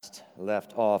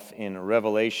Left off in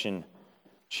Revelation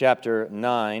chapter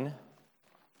 9,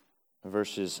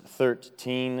 verses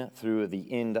 13 through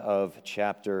the end of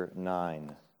chapter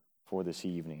 9 for this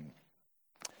evening.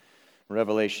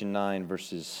 Revelation 9,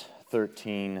 verses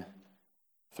 13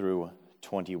 through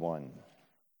 21.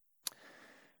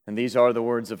 And these are the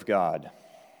words of God.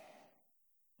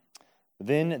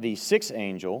 Then the sixth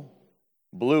angel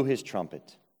blew his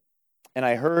trumpet, and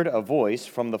I heard a voice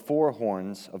from the four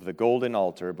horns of the golden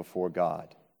altar before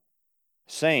God,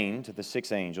 saying to the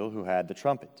sixth angel who had the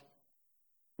trumpet,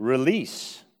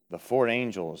 "Release the four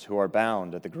angels who are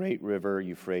bound at the great river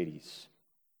Euphrates."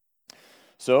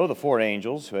 So the four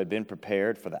angels who had been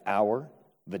prepared for the hour,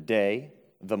 the day,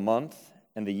 the month,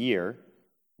 and the year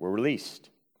were released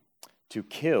to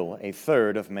kill a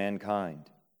third of mankind.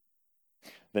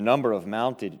 The number of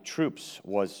mounted troops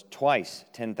was twice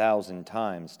 10,000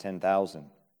 times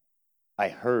 10,000. I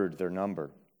heard their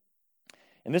number.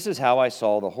 And this is how I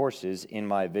saw the horses in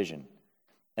my vision,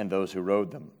 and those who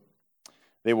rode them.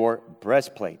 They wore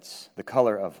breastplates, the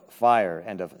color of fire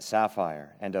and of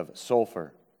sapphire and of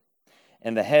sulfur.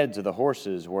 And the heads of the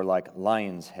horses were like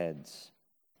lions' heads.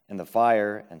 And the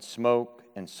fire and smoke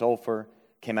and sulfur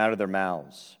came out of their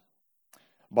mouths.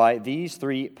 By these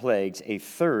three plagues, a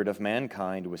third of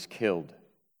mankind was killed,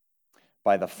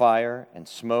 by the fire and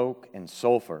smoke and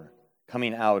sulfur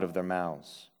coming out of their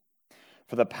mouths.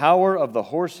 For the power of the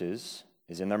horses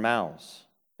is in their mouths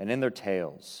and in their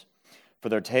tails. For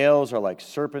their tails are like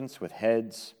serpents with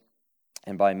heads,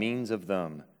 and by means of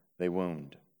them they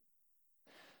wound.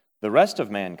 The rest of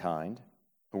mankind,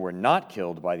 who were not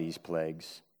killed by these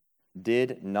plagues,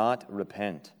 did not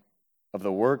repent of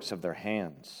the works of their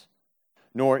hands,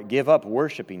 nor give up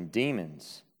worshiping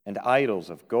demons and idols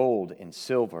of gold and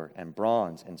silver and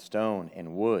bronze and stone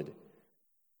and wood,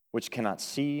 which cannot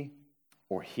see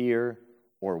or hear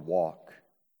or walk.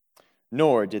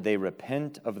 Nor did they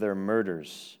repent of their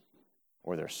murders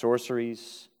or their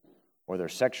sorceries or their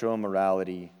sexual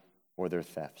immorality or their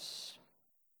thefts.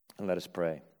 And let us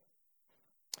pray.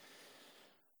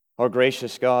 Our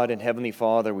gracious God and Heavenly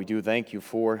Father, we do thank you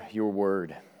for your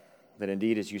word. That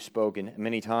indeed, as you've spoken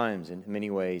many times in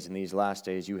many ways in these last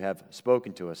days, you have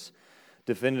spoken to us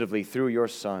definitively through your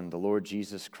Son, the Lord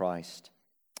Jesus Christ.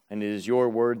 And it is your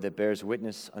word that bears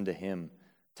witness unto him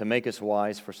to make us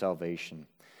wise for salvation.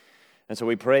 And so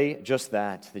we pray just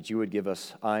that you would give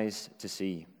us eyes to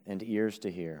see and ears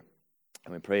to hear.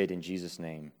 And we pray it in Jesus'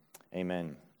 name.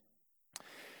 Amen.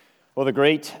 Well, the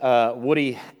great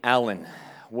Woody Allen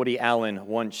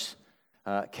once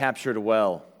captured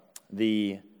well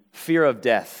the fear of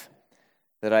death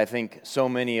that I think so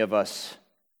many of us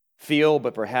feel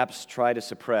but perhaps try to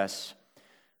suppress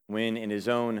when, in his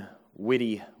own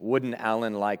witty, Woody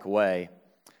Allen-like way,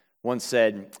 once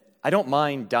said, "I don't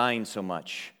mind dying so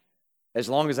much as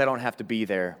long as I don't have to be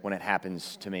there when it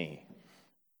happens to me."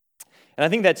 And I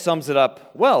think that sums it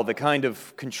up well, the kind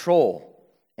of control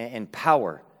and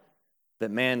power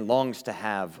that man longs to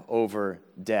have over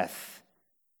death,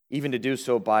 even to do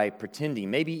so by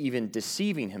pretending, maybe even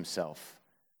deceiving himself,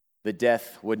 that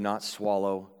death would not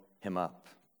swallow him up.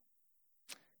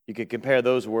 You could compare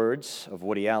those words of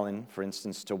Woody Allen, for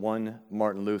instance, to one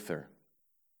Martin Luther,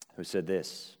 who said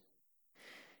this: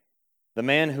 "The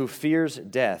man who fears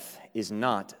death is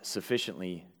not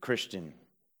sufficiently Christian."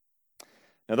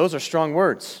 Now, those are strong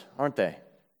words, aren't they?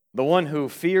 The one who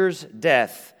fears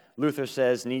death, Luther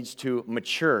says, needs to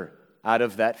mature out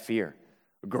of that fear.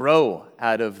 Grow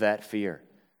out of that fear.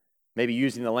 Maybe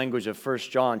using the language of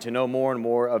 1 John, to know more and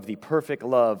more of the perfect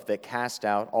love that casts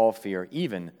out all fear,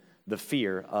 even the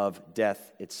fear of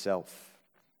death itself.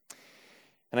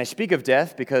 And I speak of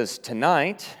death because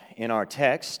tonight, in our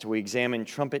text, we examine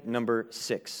trumpet number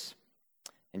 6.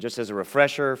 And just as a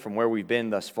refresher from where we've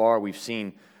been thus far, we've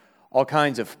seen all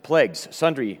kinds of plagues,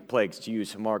 sundry plagues to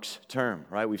use Mark's term,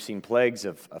 right? We've seen plagues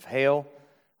of hail,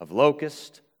 of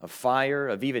locust, of fire,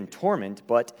 of even torment,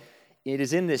 but it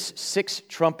is in this sixth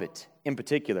trumpet in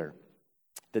particular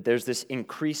that there's this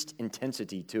increased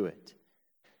intensity to it.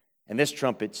 And this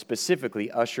trumpet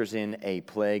specifically ushers in a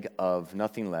plague of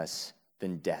nothing less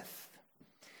than death.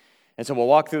 And so we'll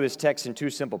walk through this text in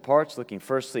two simple parts, looking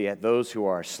firstly at those who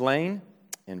are slain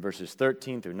in verses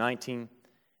 13 through 19,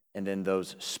 and then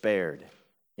those spared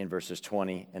in verses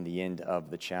 20 and the end of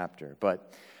the chapter.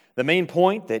 But the main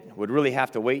point that would really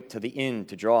have to wait to the end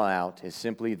to draw out is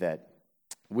simply that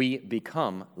we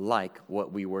become like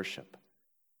what we worship.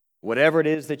 Whatever it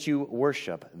is that you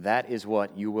worship, that is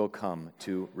what you will come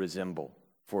to resemble,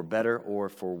 for better or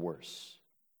for worse.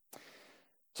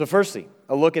 So firstly,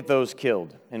 a look at those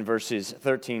killed in verses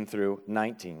 13 through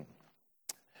 19.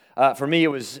 For me, it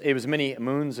was many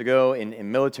moons ago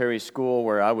in military school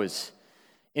where I was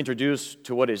introduced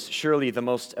to what is surely the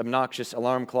most obnoxious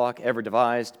alarm clock ever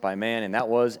devised by man, and that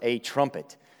was a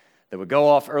trumpet that would go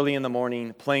off early in the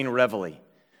morning, playing reveille,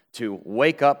 to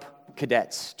wake up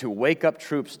cadets, to wake up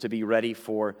troops to be ready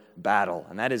for battle.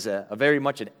 And that is a very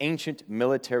much an ancient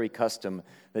military custom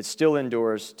that still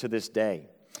endures to this day.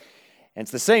 And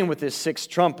it's the same with this sixth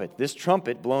trumpet. This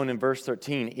trumpet, blown in verse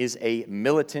 13, is a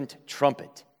militant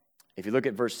trumpet. If you look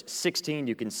at verse 16,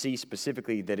 you can see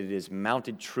specifically that it is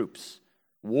mounted troops,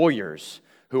 warriors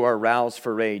who are roused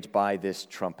for rage by this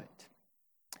trumpet.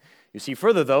 You see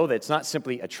further, though, that it's not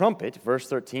simply a trumpet. Verse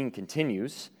 13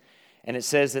 continues, and it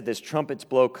says that this trumpet's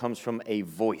blow comes from a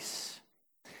voice.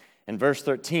 And verse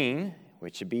 13,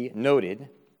 which should be noted,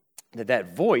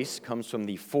 that voice comes from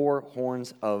the four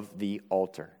horns of the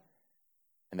altar.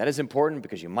 And that is important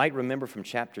because you might remember from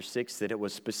chapter 6 that it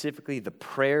was specifically the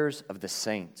prayers of the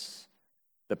saints,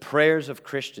 the prayers of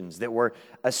Christians that were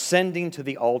ascending to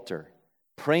the altar,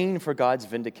 praying for God's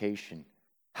vindication.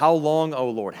 How long, O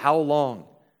Lord, how long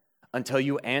until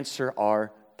you answer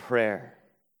our prayer?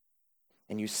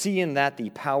 And you see in that the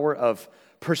power of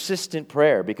persistent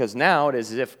prayer, because now it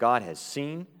is as if God has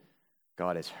seen,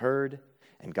 God has heard,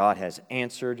 and God has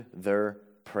answered their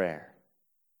prayer.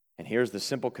 And here's the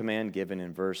simple command given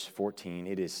in verse 14.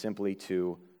 It is simply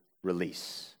to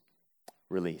release.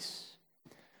 Release.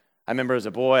 I remember as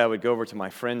a boy, I would go over to my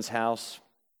friend's house,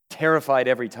 terrified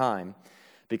every time,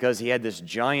 because he had this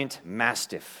giant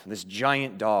mastiff, this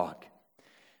giant dog.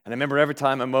 And I remember every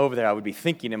time I'm over there, I would be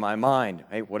thinking in my mind,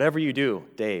 hey, whatever you do,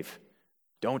 Dave,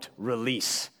 don't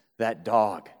release that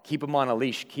dog. Keep him on a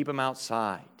leash. Keep him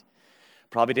outside.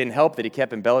 Probably didn't help that he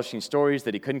kept embellishing stories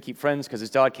that he couldn't keep friends because his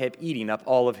dog kept eating up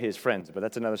all of his friends, but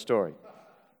that's another story.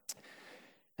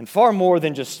 And far more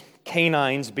than just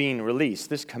canines being released,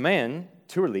 this command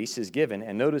to release is given,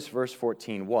 and notice verse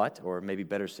 14, what, or maybe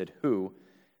better said, who,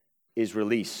 is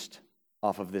released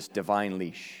off of this divine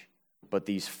leash, but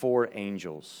these four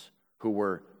angels who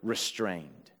were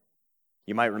restrained.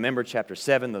 You might remember chapter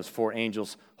 7, those four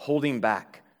angels holding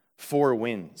back four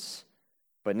winds.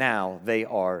 But now they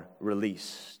are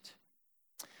released.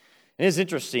 It is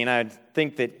interesting. I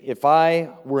think that if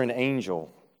I were an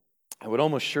angel, I would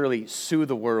almost surely sue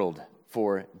the world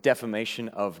for defamation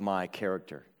of my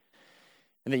character.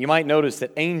 And that you might notice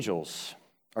that angels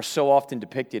are so often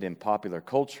depicted in popular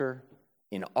culture,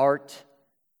 in art,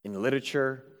 in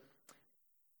literature,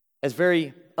 as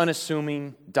very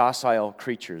unassuming, docile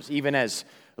creatures, even as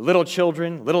little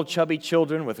children, little chubby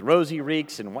children with rosy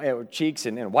cheeks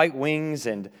and white wings,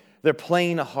 and they're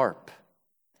playing a harp.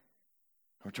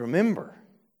 Or to remember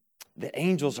that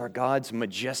angels are God's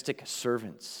majestic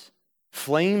servants,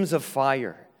 flames of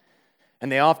fire,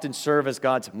 and they often serve as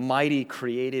God's mighty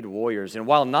created warriors. And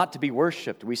while not to be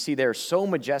worshipped, we see they're so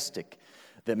majestic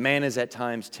that man is at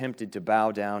times tempted to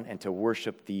bow down and to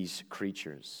worship these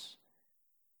creatures.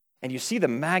 And you see the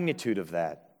magnitude of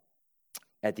that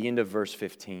at the end of verse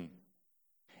 15.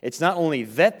 It's not only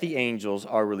that the angels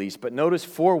are released, but notice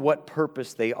for what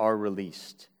purpose they are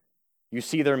released. You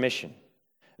see their mission.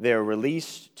 They are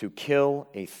released to kill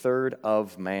a third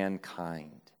of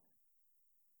mankind.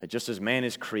 That just as man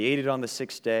is created on the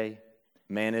sixth day,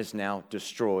 man is now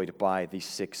destroyed by the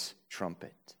sixth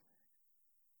trumpet.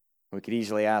 We could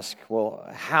easily ask, well,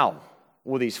 how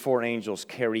will these four angels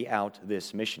carry out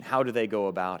this mission? How do they go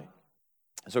about it?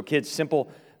 So kids,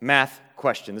 simple math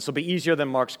question. This will be easier than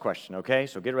Mark's question, okay?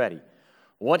 So get ready.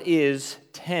 What is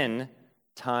 10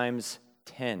 times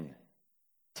 10?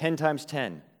 10 times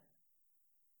 10.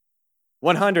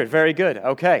 100. Very good.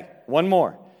 Okay. One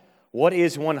more. What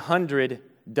is 100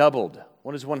 doubled?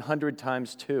 What is 100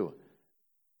 times 2?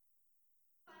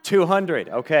 200.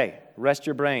 Okay. Rest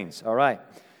your brains. All right.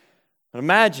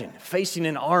 Imagine facing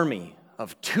an army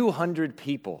of 200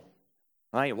 people.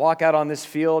 Right? You walk out on this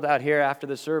field out here after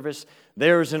the service,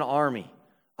 there's an army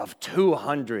of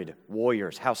 200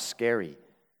 warriors. How scary,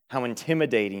 how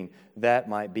intimidating that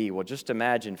might be. Well, just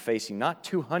imagine facing not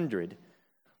 200,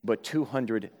 but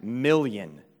 200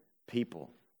 million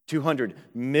people, 200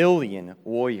 million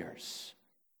warriors.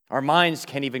 Our minds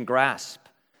can't even grasp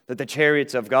that the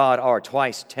chariots of God are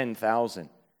twice 10,000.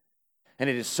 And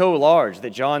it is so large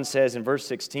that John says in verse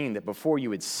 16 that before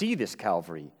you would see this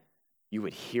Calvary, you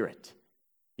would hear it.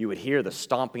 You would hear the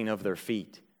stomping of their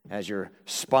feet as your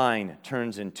spine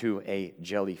turns into a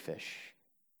jellyfish.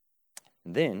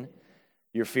 And then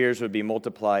your fears would be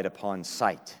multiplied upon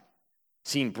sight,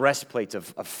 seeing breastplates of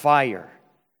fire,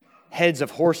 heads of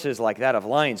horses like that of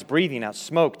lions, breathing out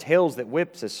smoke, tails that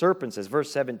whips as serpents, as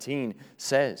verse 17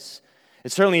 says.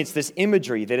 It's this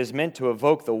imagery that is meant to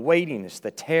evoke the weightiness,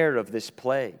 the terror of this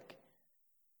plague.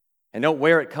 And note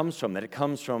where it comes from, that it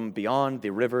comes from beyond the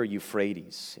river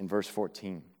Euphrates in verse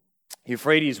 14.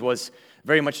 Euphrates was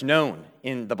very much known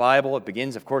in the Bible. It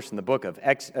begins, of course, in the book of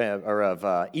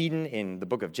Eden, in the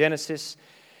book of Genesis.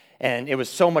 And it was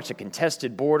so much a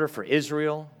contested border for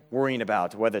Israel, worrying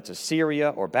about whether it's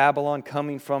Assyria or Babylon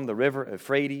coming from the river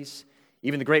Euphrates.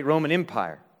 Even the great Roman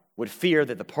Empire would fear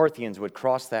that the Parthians would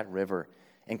cross that river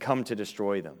and come to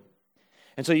destroy them.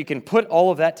 And so you can put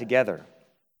all of that together,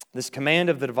 this command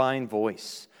of the divine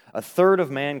voice, a third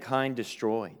of mankind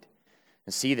destroyed,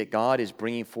 and see that God is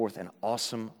bringing forth an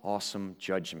awesome, awesome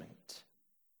judgment.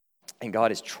 And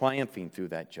God is triumphing through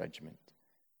that judgment.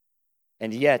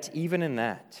 And yet, even in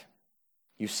that,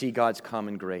 you see God's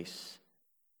common grace,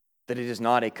 that it is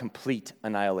not a complete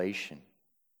annihilation.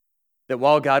 That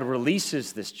while God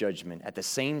releases this judgment, at the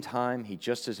same time, he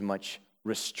just as much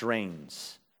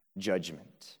restrains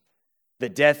judgment.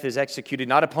 That death is executed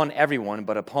not upon everyone,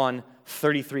 but upon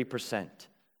 33%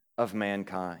 of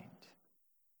mankind.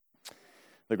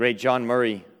 The great John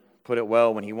Murray put it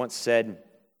well when he once said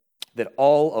that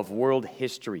all of world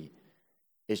history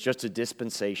is just a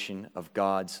dispensation of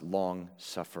God's long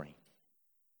suffering.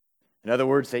 In other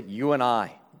words, that you and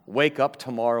I wake up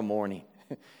tomorrow morning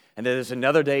and there's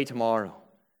another day tomorrow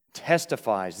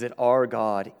testifies that our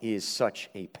God is such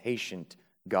a patient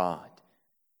God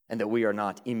and that we are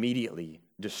not immediately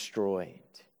destroyed.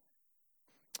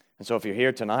 And so if you're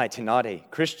here tonight and not a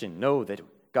Christian, know that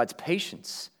God's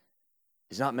patience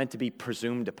is not meant to be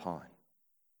presumed upon.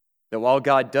 That while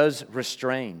God does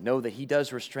restrain, know that he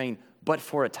does restrain, but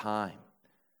for a time,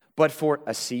 but for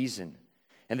a season,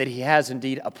 and that he has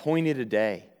indeed appointed a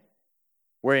day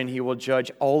wherein he will judge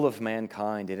all of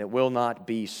mankind, and it will not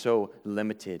be so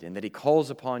limited, and that he calls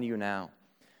upon you now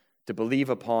to believe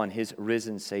upon his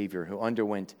risen Savior who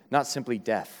underwent not simply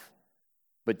death,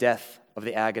 but death of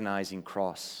the agonizing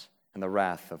cross and the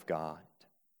wrath of God.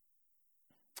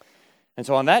 And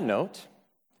so on that note,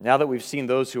 now that we've seen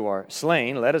those who are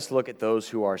slain, let us look at those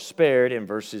who are spared in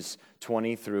verses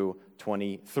 20 through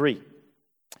 23.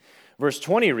 Verse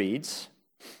 20 reads,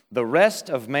 "The rest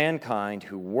of mankind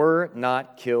who were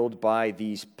not killed by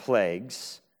these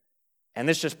plagues," and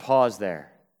let's just pause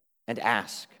there and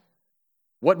ask,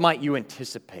 what might you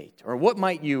anticipate, or what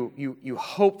might you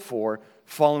hope for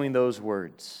following those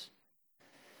words?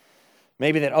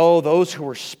 Maybe that, those who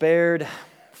were spared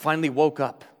finally woke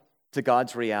up to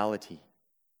God's reality.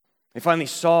 They finally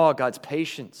saw God's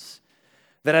patience.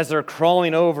 That as they're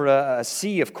crawling over a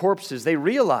sea of corpses, they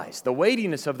realize the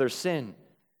weightiness of their sin.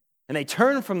 And they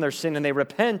turn from their sin and they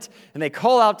repent and they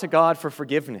call out to God for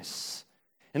forgiveness.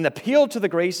 And appeal to the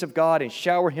grace of God and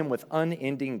shower him with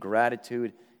unending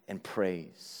gratitude and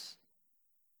praise.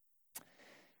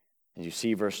 And you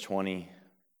see verse 20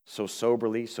 so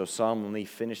soberly, so solemnly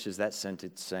finishes that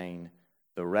sentence saying,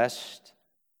 "The rest,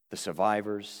 the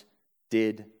survivors,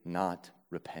 did not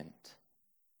repent."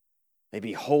 They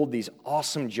behold these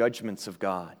awesome judgments of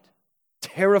God,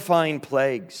 terrifying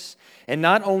plagues, and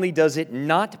not only does it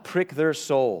not prick their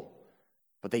soul,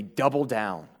 but they double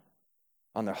down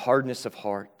on their hardness of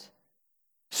heart,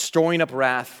 storing up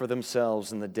wrath for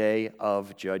themselves in the day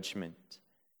of judgment.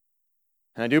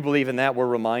 And I do believe in that we're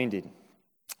reminded,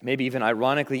 maybe even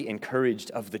ironically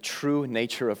encouraged, of the true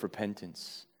nature of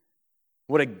repentance.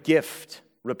 What a gift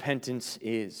repentance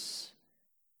is.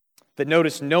 That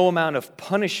notice, no amount of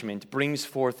punishment brings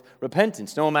forth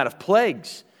repentance. No amount of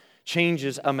plagues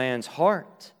changes a man's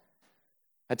heart.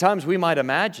 At times we might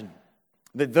imagine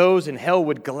that those in hell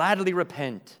would gladly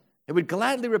repent. They would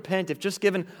gladly repent if just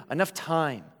given enough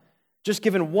time, just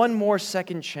given one more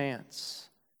second chance.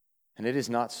 And it is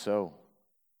not so.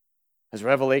 As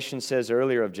Revelation says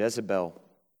earlier of Jezebel,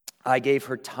 "I gave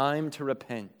her time to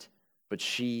repent, but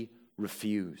she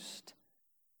refused."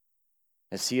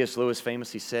 As C.S. Lewis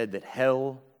famously said, that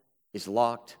hell is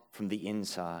locked from the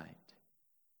inside.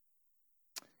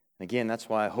 And again, that's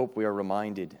why I hope we are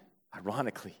reminded,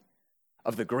 ironically,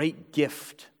 of the great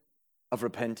gift of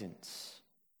repentance.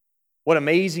 What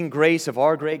amazing grace of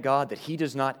our great God that he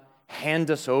does not hand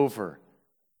us over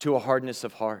to a hardness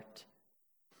of heart.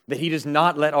 That he does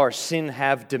not let our sin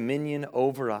have dominion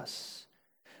over us.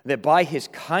 That by his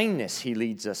kindness he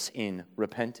leads us in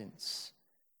repentance.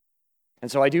 And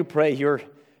so I do pray you're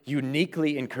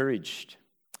uniquely encouraged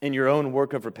in your own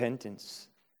work of repentance.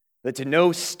 That to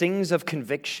know stings of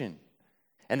conviction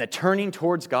and the turning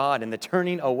towards God and the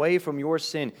turning away from your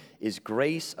sin is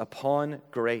grace upon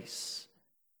grace.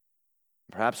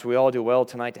 Perhaps we all do well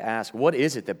tonight to ask, what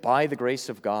is it that by the grace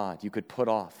of God you could put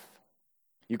off?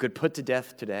 You could put to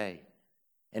death today?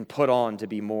 and put on to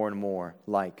be more and more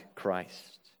like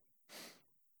Christ.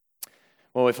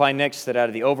 Well, we find next that out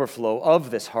of the overflow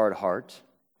of this hard heart,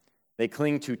 they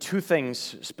cling to two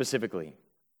things specifically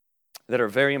that are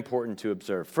very important to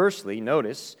observe. Firstly,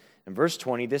 notice in verse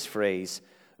 20 this phrase,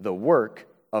 the work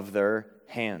of their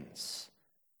hands.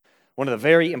 One of the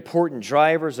very important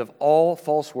drivers of all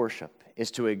false worship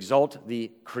is to exalt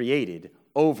the created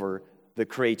over the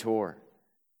creator.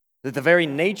 That the very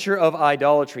nature of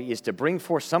idolatry is to bring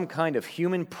forth some kind of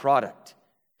human product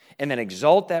and then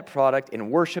exalt that product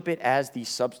and worship it as the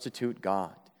substitute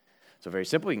God. So very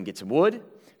simple, you can get some wood,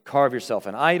 carve yourself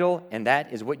an idol, and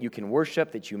that is what you can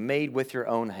worship that you made with your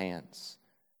own hands.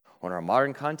 Or in our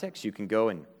modern context, you can go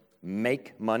and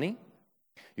make money.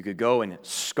 You could go and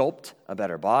sculpt a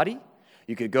better body.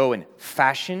 You could go and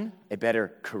fashion a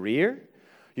better career.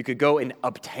 You could go and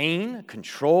obtain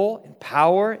control and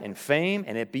power and fame,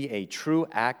 and it be a true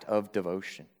act of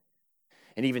devotion.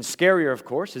 And even scarier, of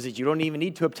course, is that you don't even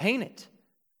need to obtain it,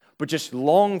 but just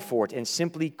long for it and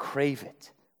simply crave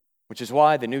it, which is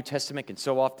why the New Testament can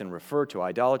so often refer to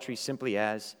idolatry simply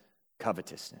as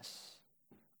covetousness.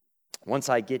 Once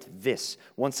I get this,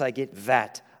 once I get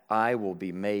that, I will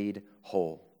be made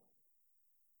whole.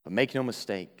 But make no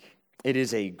mistake, it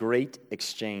is a great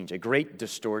exchange, a great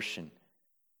distortion.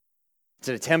 It's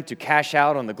an attempt to cash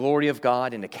out on the glory of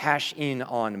God and to cash in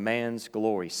on man's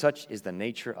glory. Such is the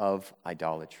nature of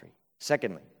idolatry.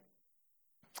 Secondly,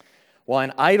 while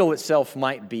an idol itself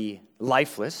might be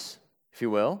lifeless, if you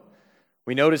will,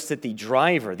 we notice that the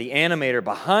driver, the animator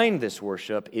behind this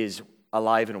worship is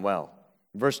alive and well.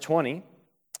 Verse 20,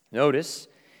 notice,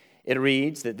 it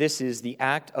reads that this is the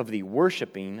act of the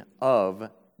worshiping of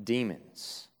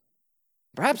demons.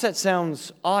 Perhaps that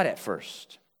sounds odd at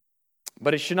first,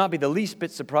 but it should not be the least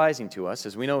bit surprising to us,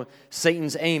 as we know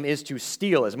Satan's aim is to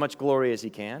steal as much glory as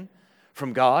he can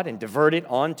from God and divert it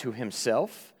onto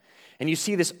himself. And you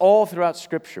see this all throughout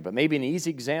Scripture, but maybe an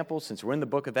easy example, since we're in the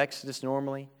book of Exodus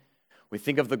normally, we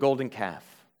think of the golden calf.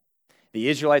 The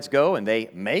Israelites go and they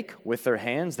make with their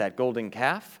hands that golden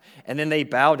calf, and then they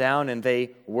bow down and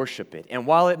they worship it. And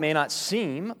while it may not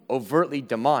seem overtly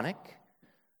demonic,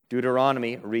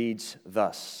 Deuteronomy reads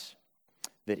thus,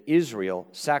 that Israel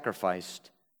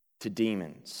sacrificed to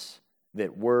demons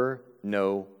that were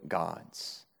no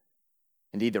gods.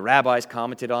 Indeed, the rabbis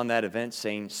commented on that event,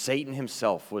 saying Satan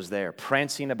himself was there,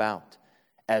 prancing about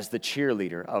as the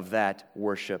cheerleader of that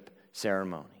worship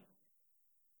ceremony.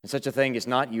 And such a thing is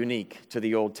not unique to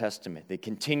the Old Testament. It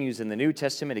continues in the New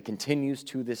Testament. It continues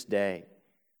to this day.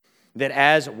 That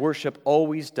as worship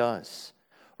always does,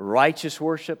 righteous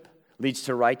worship leads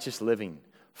to righteous living.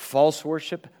 False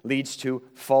worship leads to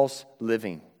false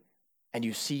living. And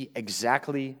you see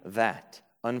exactly that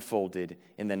unfolded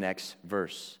in the next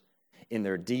verse, in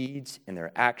their deeds, in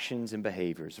their actions and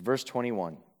behaviors. Verse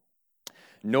 21,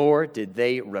 nor did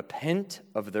they repent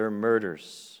of their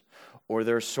murders or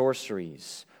their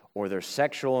sorceries or their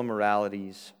sexual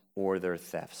immoralities or their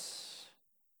thefts.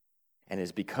 And it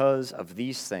is because of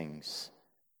these things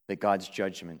that God's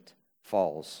judgment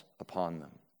falls upon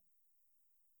them.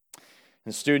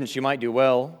 And students, you might do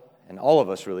well, and all of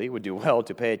us really would do well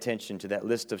to pay attention to that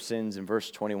list of sins in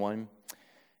verse 21.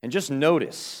 And just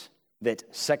notice that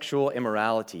sexual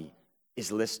immorality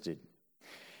is listed.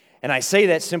 And I say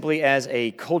that simply as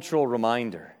a cultural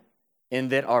reminder in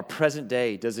that our present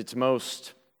day does its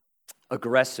most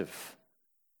aggressive,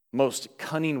 most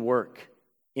cunning work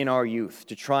in our youth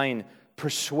to try and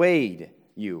persuade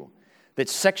you that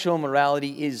sexual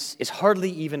immorality is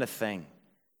hardly even a thing.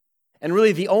 And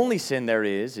really the only sin there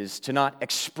is to not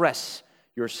express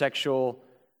your sexual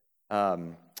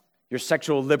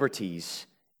liberties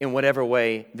in whatever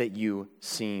way that you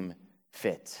seem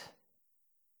fit.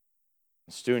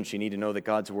 Students, you need to know that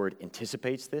God's Word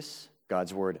anticipates this.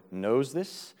 God's Word knows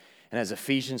this. And as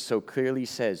Ephesians so clearly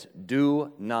says,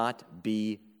 do not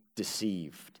be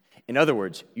deceived. In other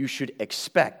words, you should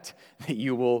expect that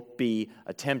you will be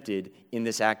tempted in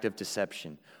this act of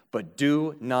deception. But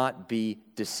do not be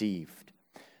deceived.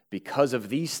 Because of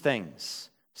these things,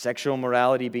 sexual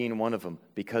immorality being one of them,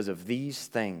 because of these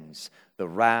things, the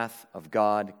wrath of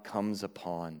God comes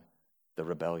upon the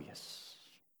rebellious.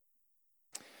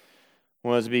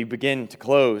 Well, as we begin to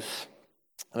close,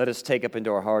 let us take up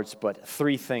into our hearts but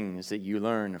three things that you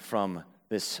learn from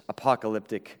this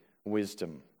apocalyptic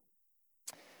wisdom.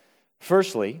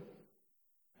 Firstly,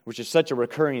 which is such a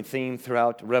recurring theme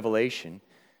throughout Revelation,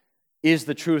 is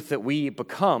the truth that we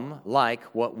become like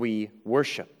what we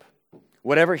worship.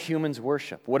 Whatever humans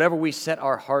worship, whatever we set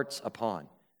our hearts upon,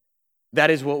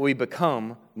 that is what we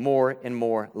become more and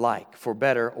more like, for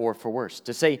better or for worse.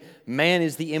 To say man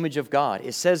is the image of God,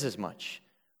 it says as much.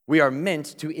 We are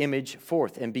meant to image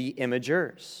forth and be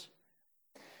imagers.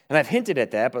 And I've hinted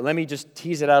at that, but let me just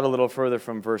tease it out a little further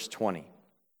from verse 20.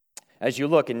 As you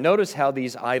look, and notice how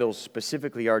these idols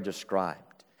specifically are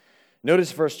described.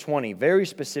 Notice verse 20, very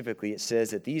specifically it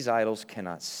says that these idols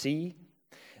cannot see,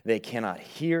 they cannot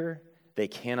hear, they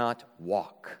cannot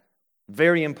walk.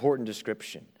 Very important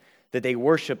description, that they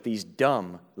worship these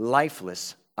dumb,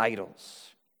 lifeless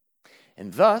idols.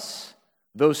 And thus,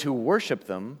 those who worship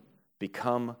them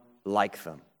become like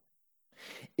them.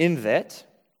 In that,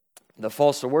 the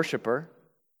false worshiper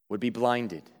would be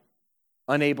blinded,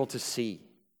 unable to see,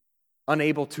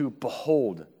 unable to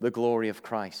behold the glory of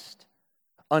Christ,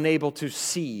 unable to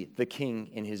see the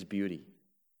King in his beauty.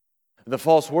 The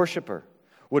false worshiper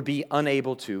would be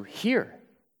unable to hear,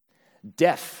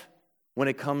 deaf when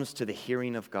it comes to the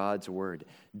hearing of God's word,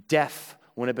 deaf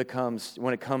when it comes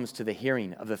to the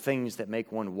hearing of the things that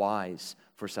make one wise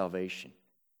for salvation.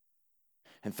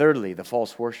 And thirdly, the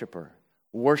false worshiper,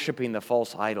 worshiping the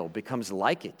false idol, becomes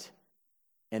like it,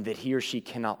 and that he or she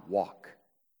cannot walk,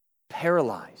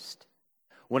 paralyzed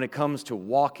when it comes to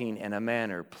walking in a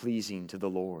manner pleasing to the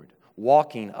Lord,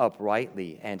 walking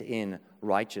uprightly and in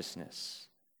righteousness.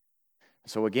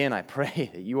 So again, I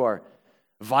pray that you are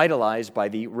vitalized by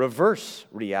the reverse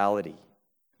reality,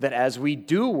 that as we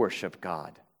do worship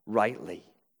God rightly,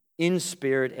 in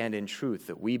spirit and in truth,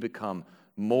 that we become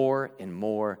more and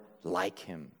more like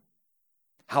Him.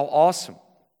 How awesome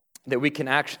that we can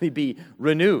actually be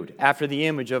renewed after the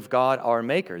image of God our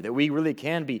Maker, that we really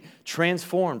can be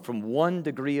transformed from one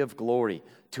degree of glory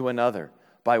to another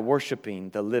by worshiping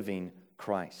the living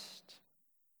Christ.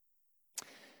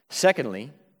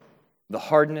 Secondly, the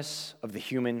hardness of the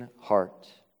human heart.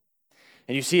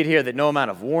 And you see it here that no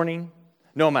amount of warning,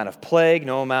 no amount of plague,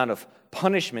 no amount of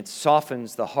punishment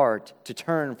softens the heart to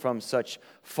turn from such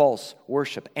false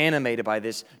worship, animated by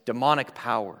this demonic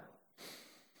power.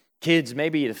 Kids,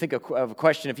 maybe to think of a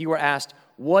question, if you were asked,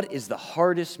 what is the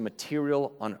hardest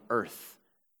material on earth?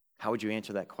 How would you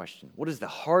answer that question? What is the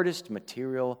hardest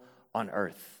material on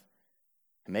earth?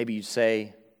 And maybe you'd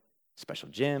say, a special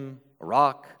gem, a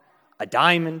rock, a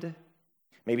diamond,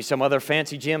 maybe some other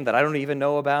fancy gem that I don't even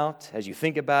know about as you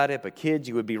think about it. But kids,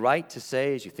 you would be right to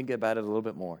say, as you think about it a little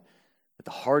bit more, that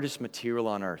the hardest material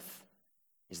on earth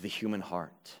is the human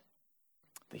heart.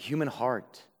 The human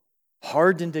heart,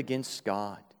 hardened against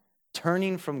God,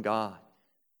 turning from God,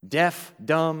 deaf,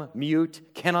 dumb, mute,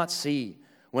 cannot see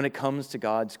when it comes to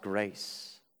God's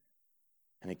grace.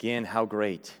 And again, how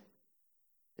great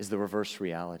is the reverse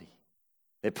reality.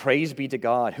 That praise be to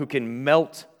God who can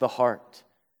melt the heart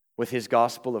with His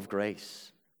gospel of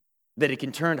grace, that He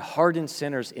can turn hardened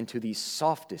sinners into the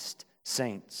softest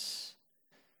saints.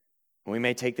 And we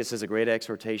may take this as a great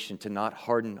exhortation to not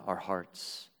harden our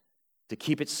hearts, to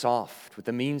keep it soft with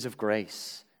the means of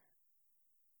grace,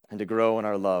 and to grow in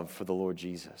our love for the Lord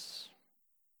Jesus.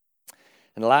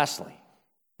 And lastly,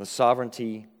 the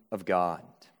sovereignty of God.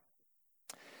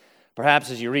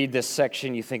 Perhaps as you read this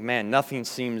section, you think, man, nothing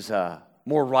seems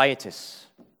more riotous,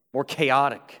 more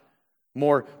chaotic,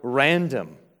 more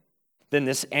random than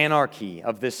this anarchy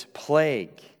of this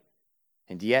plague.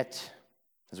 And yet,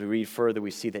 as we read further,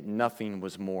 we see that nothing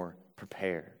was more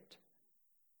prepared.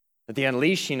 That the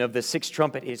unleashing of the sixth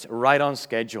trumpet is right on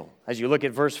schedule. As you look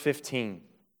at verse 15,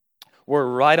 we're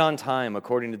right on time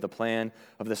according to the plan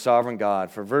of the sovereign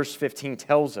God. For verse 15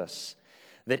 tells us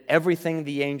that everything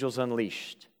the angels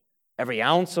unleashed, every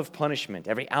ounce of punishment,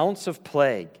 every ounce of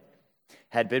plague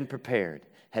had been prepared,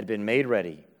 had been made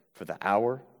ready for the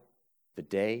hour, the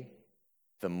day,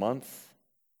 the month,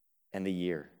 and the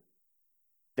year.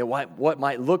 That what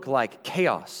might look like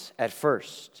chaos at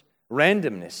first,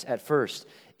 randomness at first,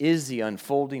 is the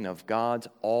unfolding of God's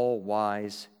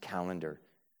all-wise calendar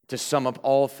to sum up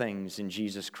all things in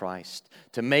Jesus Christ,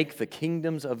 to make the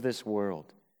kingdoms of this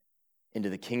world into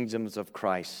the kingdoms of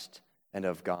Christ and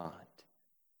of God.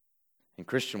 And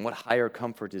Christian, what higher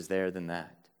comfort is there than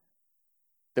that?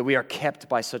 That we are kept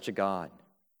by such a God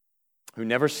who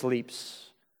never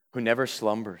sleeps, who never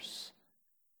slumbers,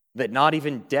 that not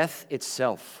even death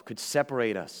itself could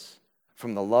separate us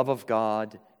from the love of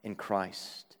God in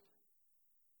Christ.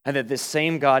 And that this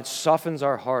same God softens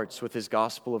our hearts with His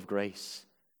gospel of grace,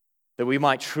 that we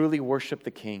might truly worship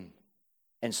the King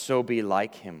and so be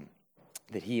like Him,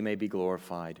 that He may be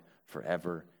glorified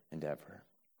forever and ever.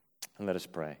 And let us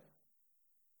pray.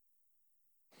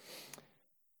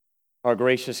 Our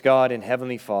gracious God and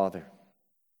Heavenly Father,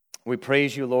 we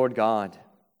praise You, Lord God,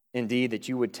 indeed, that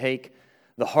You would take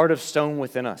the heart of stone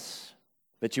within us,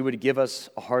 that You would give us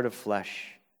a heart of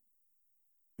flesh,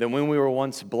 that when we were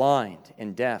once blind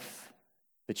and deaf,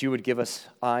 that You would give us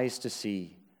eyes to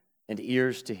see and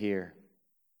ears to hear.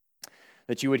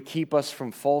 That you would keep us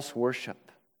from false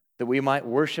worship, that we might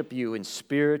worship you in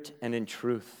spirit and in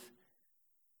truth.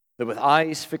 That with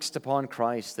eyes fixed upon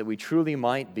Christ, that we truly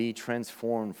might be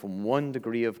transformed from one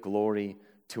degree of glory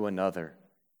to another.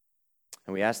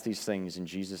 And we ask these things in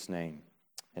Jesus' name,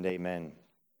 and amen.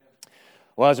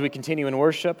 Well, as we continue in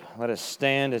worship, let us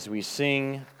stand as we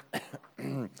sing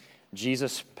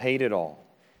Jesus Paid It All,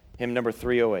 hymn number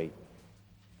 308.